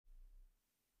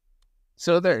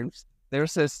So there's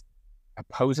this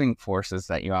opposing forces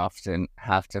that you often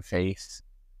have to face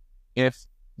if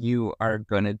you are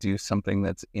going to do something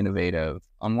that's innovative.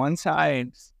 On one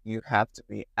side, you have to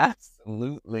be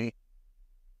absolutely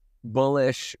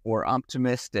bullish or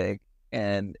optimistic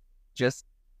and just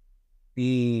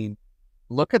be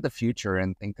look at the future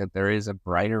and think that there is a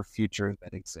brighter future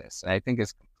that exists. And I think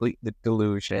it's complete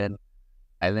delusion.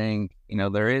 I think,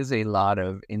 there is a lot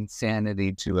of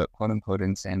insanity to it, quote unquote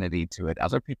insanity to it.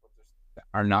 Other people just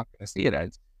are not going to see it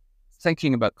as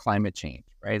thinking about climate change,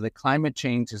 right? Like climate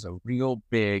change is a real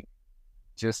big,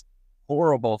 just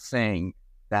horrible thing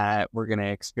that we're going to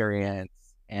experience.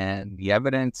 And the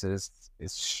evidence is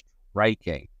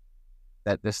striking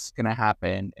that this is going to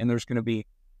happen. And there's going to be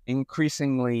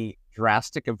increasingly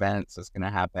drastic events that's going to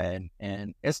happen.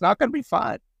 And it's not going to be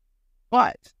fun.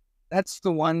 But that's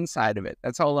the one side of it.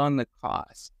 That's all on the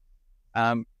cost.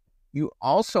 You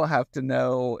also have to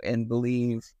know and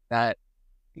believe that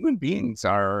human beings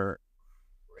are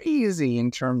crazy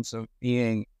in terms of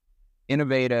being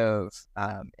innovative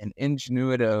and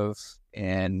ingenuitive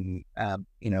and,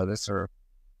 this sort of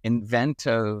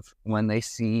inventive when they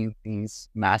see these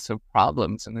massive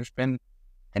problems. And there's been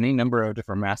any number of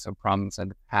different massive problems that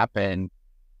have happened,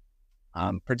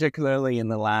 particularly in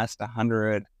the last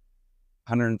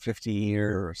 150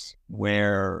 years,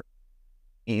 where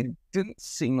it didn't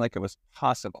seem like it was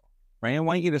possible, right? I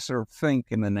want you to sort of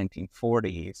think in the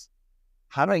 1940s,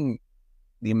 having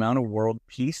the amount of world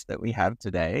peace that we have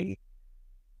today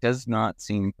does not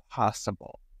seem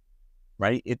possible,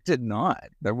 right? It did not.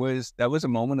 That was a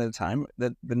moment in time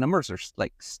that the numbers are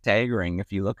like staggering.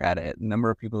 If you look at it, the number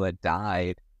of people that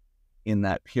died in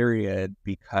that period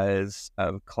because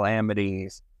of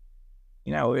calamities,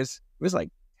 it was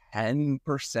like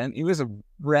 10%. It was a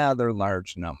rather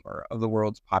large number of the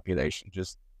world's population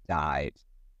just died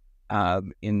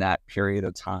in that period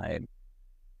of time.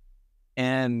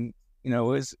 And, it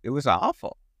was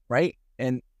awful, right?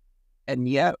 And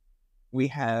yet we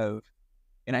have,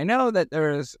 and I know that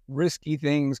there's risky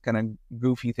things, kind of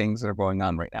goofy things that are going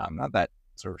on right now. I'm not that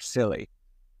sort of silly,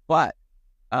 but,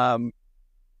 I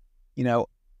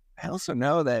also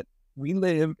know that we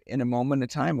live in a moment of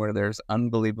time where there's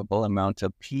unbelievable amount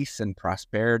of peace and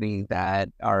prosperity that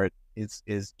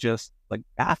is just like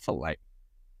baffling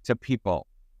to people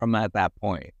from at that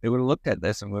point. They would have looked at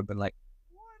this and would have been like,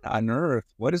 what on earth?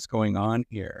 What is going on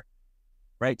here?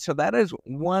 Right. So that is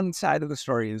one side of the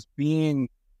story, is being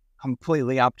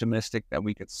completely optimistic that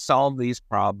we could solve these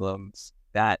problems,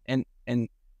 that and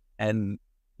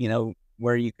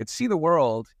where you could see the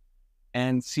world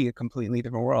and see a completely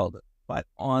different world. But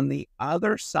on the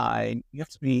other side, you have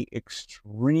to be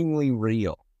extremely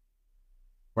real,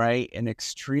 right? And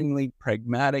extremely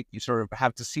pragmatic. You sort of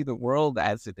have to see the world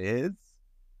as it is.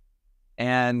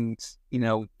 And,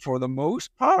 for the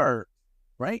most part,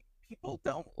 right, people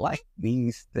don't like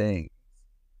these things.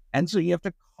 And so you have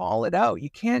to call it out. You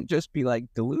can't just be like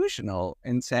delusional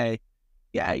and say,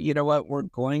 yeah, you know what, we're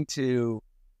going to,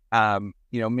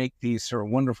 make these sort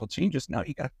of wonderful changes. No,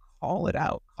 you got to call it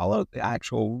out, call out the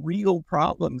actual real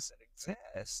problems that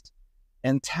exist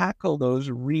and tackle those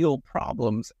real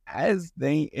problems as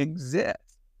they exist.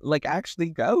 Like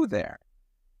actually go there,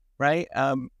 right?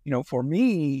 For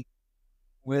me,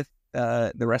 with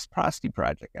the Reciprocity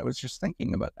Project, I was just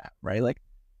thinking about that, right? Like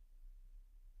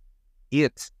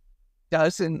it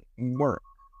doesn't work.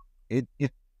 It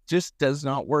just does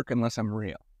not work unless I'm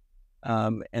real.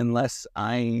 Unless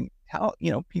I tell,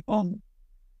 people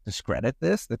discredit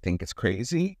this, they think it's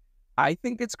crazy. I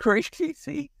think it's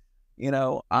crazy.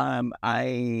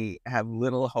 I have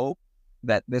little hope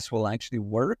that this will actually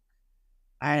work.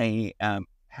 I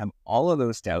have all of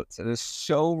those doubts. It is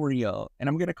so real. And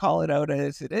I'm going to call it out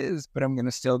as it is, but I'm going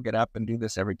to still get up and do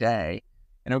this every day.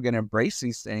 And I'm going to embrace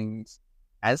these things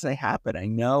as they happen. I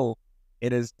know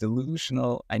it is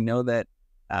delusional. I know that,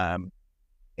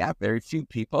 very few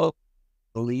people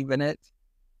believe in it.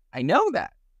 I know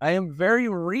that. I am very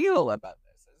real about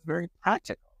this. It's very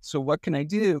practical. So what can I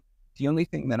do? The only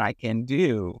thing that I can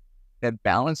do that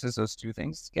balances those two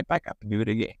things is get back up and do it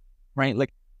again, right?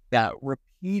 Like that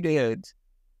repeated,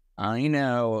 I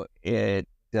know it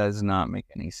does not make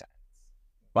any sense,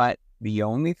 but the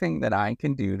only thing that I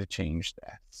can do to change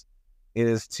this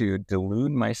is to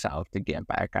delude myself to get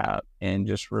back out and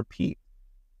just repeat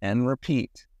and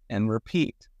repeat and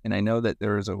repeat. And I know that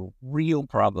there is a real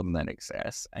problem that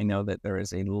exists. I know that there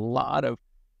is a lot of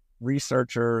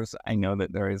researchers. I know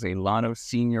that there is a lot of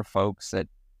senior folks at,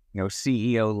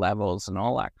 CEO levels and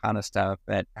all that kind of stuff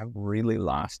that have really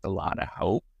lost a lot of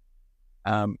hope,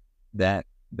 that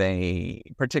They,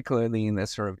 particularly in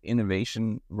this sort of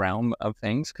innovation realm of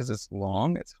things, because it's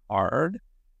long, it's hard.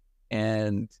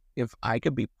 And if I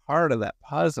could be part of that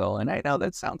puzzle, and I know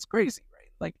that sounds crazy, right?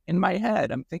 Like in my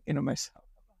head, I'm thinking to myself,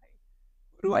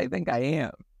 who do I think I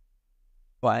am?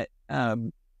 But,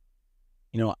 I'm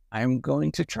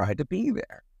going to try to be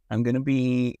there. I'm going to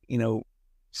be,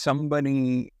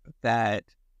 somebody that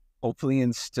hopefully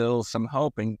instills some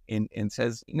hope and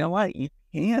says, you know what, you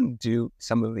can do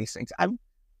some of these things. I've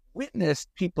witnessed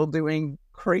people doing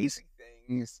crazy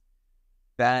things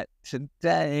that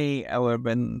today I would have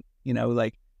been,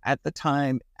 like at the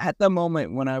time, at the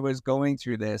moment when I was going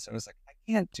through this, I was like, I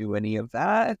can't do any of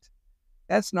that.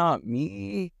 That's not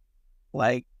me.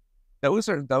 Like, those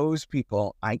are those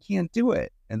people. I can't do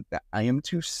it. And I am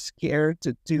too scared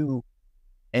to do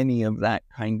any of that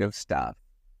kind of stuff.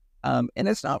 And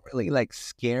it's not really like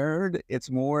scared. It's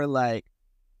more like,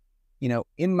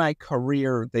 in my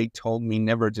career, they told me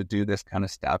never to do this kind of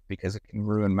stuff because it can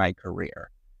ruin my career.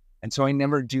 And so I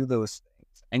never do those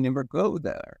things. I never go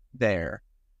there.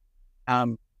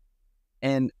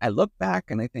 And I look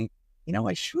back and I think,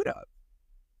 I should have,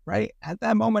 right? At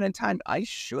that moment in time, I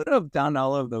should have done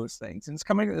all of those things. And it's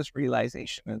coming to this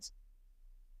realization.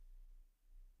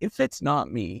 If it's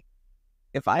not me,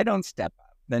 if I don't step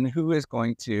up, then who is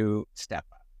going to step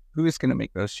up? Who is going to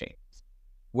make those changes?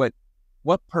 What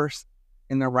person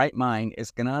in their right mind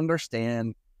is going to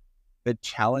understand the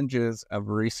challenges of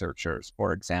researchers,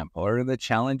 for example, or the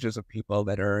challenges of people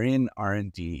that are in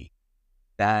R&D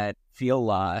that feel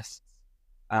lost?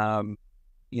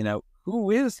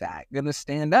 Who is that going to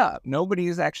stand up? Nobody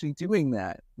is actually doing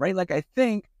that, right? Like I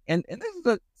think, and this is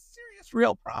a serious,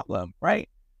 real problem, right?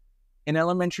 In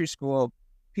elementary school,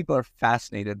 people are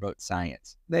fascinated about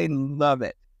science. They love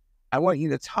it. I want you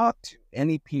to talk to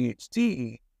any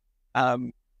PhD,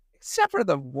 except for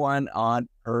the one odd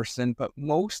person, but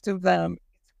most of them,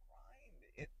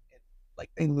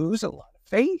 like they lose a lot of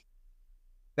faith.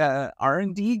 The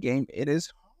R&D game, it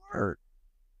is hard.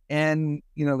 And,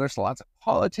 there's lots of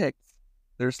politics.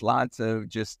 There's lots of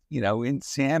just,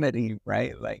 insanity,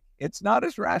 right? Like it's not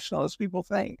as rational as people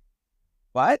think.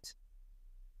 But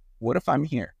what if I'm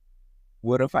here?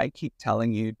 What if I keep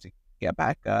telling you to get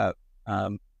back up,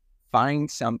 find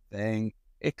something,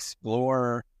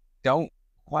 explore, don't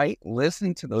quite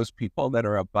listen to those people that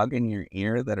are a bug in your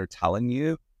ear that are telling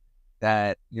you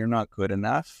that you're not good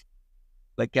enough.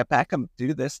 Like get back and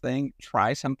do this thing,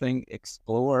 try something,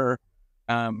 explore,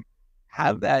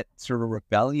 have that sort of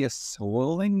rebellious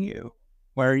soul in you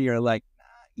where you're like,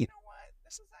 you know what,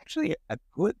 this is actually a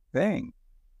good thing.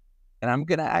 And I'm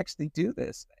going to actually do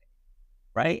this thing.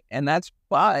 Right.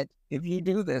 But if you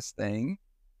do this thing,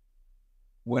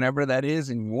 whatever that is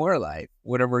in your life,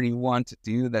 whatever you want to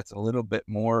do, that's a little bit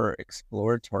more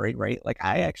exploratory, right? Like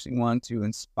I actually want to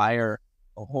inspire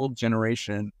a whole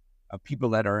generation of people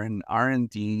that are in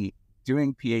R&D,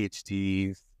 doing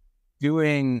PhDs,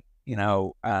 doing,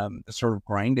 the sort of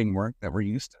grinding work that we're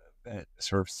used to, the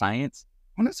sort of science.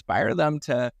 I want to inspire them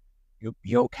to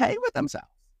be okay with themselves,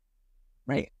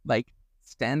 right? Like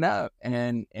stand up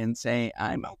and say,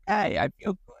 I'm okay. I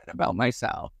feel good about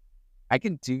myself. I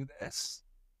can do this.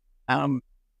 There's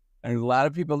a lot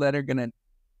of people that are going to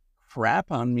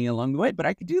crap on me along the way, but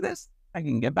I can do this. I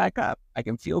can get back up. I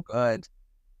can feel good.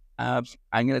 I'm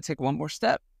going to take one more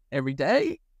step every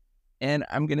day, and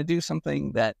I'm going to do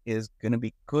something that is going to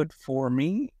be good for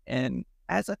me. And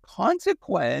as a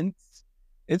consequence,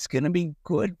 it's going to be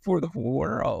good for the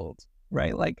world,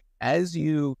 right? Like I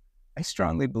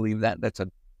strongly believe that that's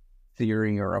a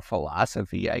theory or a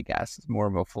philosophy, I guess. It's more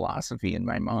of a philosophy in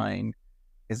my mind,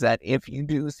 is that if you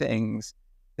do things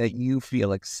that you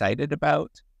feel excited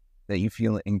about, that you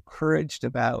feel encouraged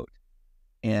about,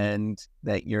 and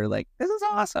that you're like, this is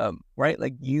awesome, right?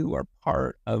 Like you are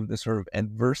part of the sort of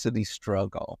adversity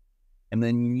struggle. And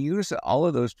then you use all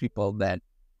of those people that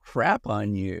crap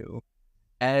on you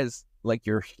as like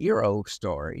your hero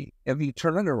story. If you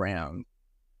turn it around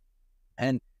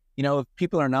and, if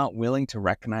people are not willing to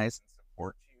recognize and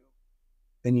support you,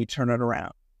 then you turn it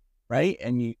around, right?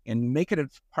 And make it a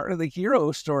part of the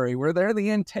hero story where they're the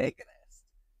antagonist.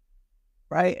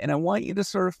 Right. And I want you to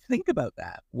sort of think about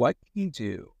that. What can you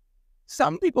do?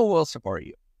 Some people will support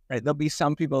you, right? There'll be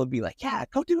some people that'll be like, yeah,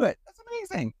 go do it. That's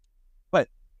amazing. But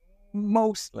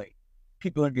mostly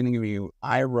people are going to give you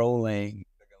eye rolling.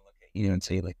 They're going to look at you and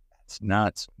say like, that's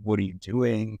nuts. What are you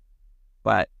doing?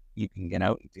 But you can get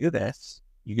out and do this.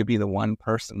 You could be the one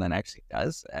person that actually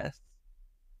does this,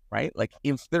 right? Like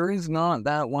if there is not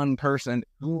that one person,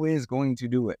 who is going to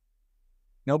do it?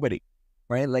 Nobody.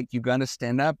 Right? Like you got to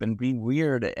stand up and be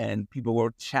weird and people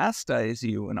will chastise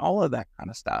you and all of that kind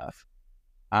of stuff.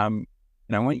 And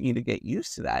I want you to get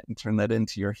used to that and turn that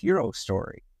into your hero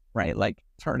story, right? Like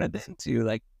turn it into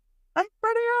like, I'm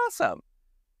pretty awesome.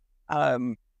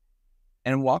 Um,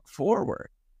 and walk forward,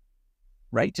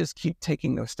 right? Just keep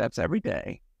taking those steps every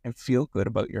day and feel good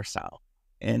about yourself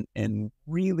and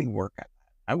really work at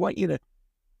that. I want you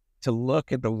to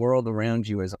look at the world around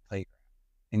you as a playground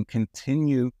and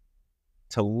continue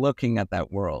to looking at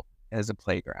that world as a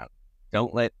playground.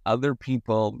 Don't let other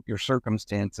people, your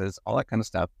circumstances, all that kind of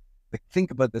stuff, like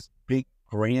think about this big,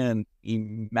 grand,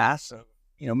 massive,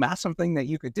 massive thing that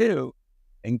you could do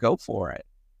and go for it.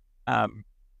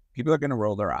 People are going to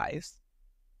roll their eyes.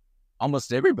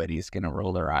 Almost everybody's going to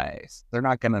roll their eyes. They're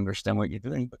not going to understand what you're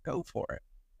doing, but go for it,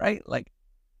 right? Like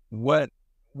what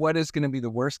is going to be the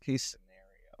worst case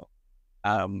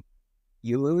scenario?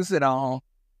 You lose it all.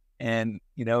 And,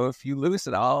 if you lose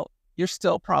it all, you're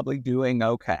still probably doing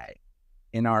okay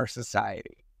in our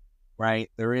society,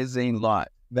 right? There is a lot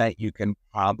that you can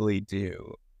probably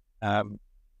do. I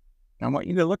want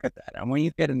you to look at that. I want you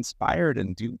to get inspired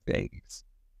and do things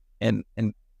and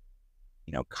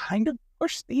kind of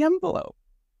push the envelope.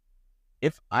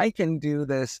 If I can do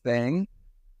this thing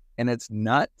and it's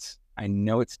nuts, I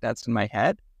know it's nuts in my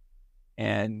head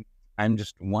and I'm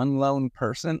just one lone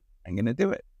person, I'm going to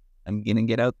do it. I'm going to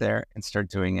get out there and start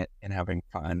doing it and having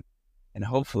fun and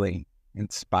hopefully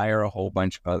inspire a whole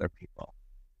bunch of other people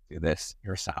to do this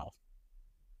yourself.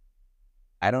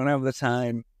 I don't have the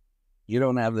time. You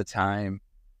don't have the time.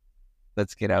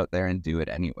 Let's get out there and do it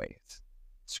anyways.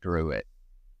 Screw it.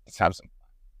 Let's have some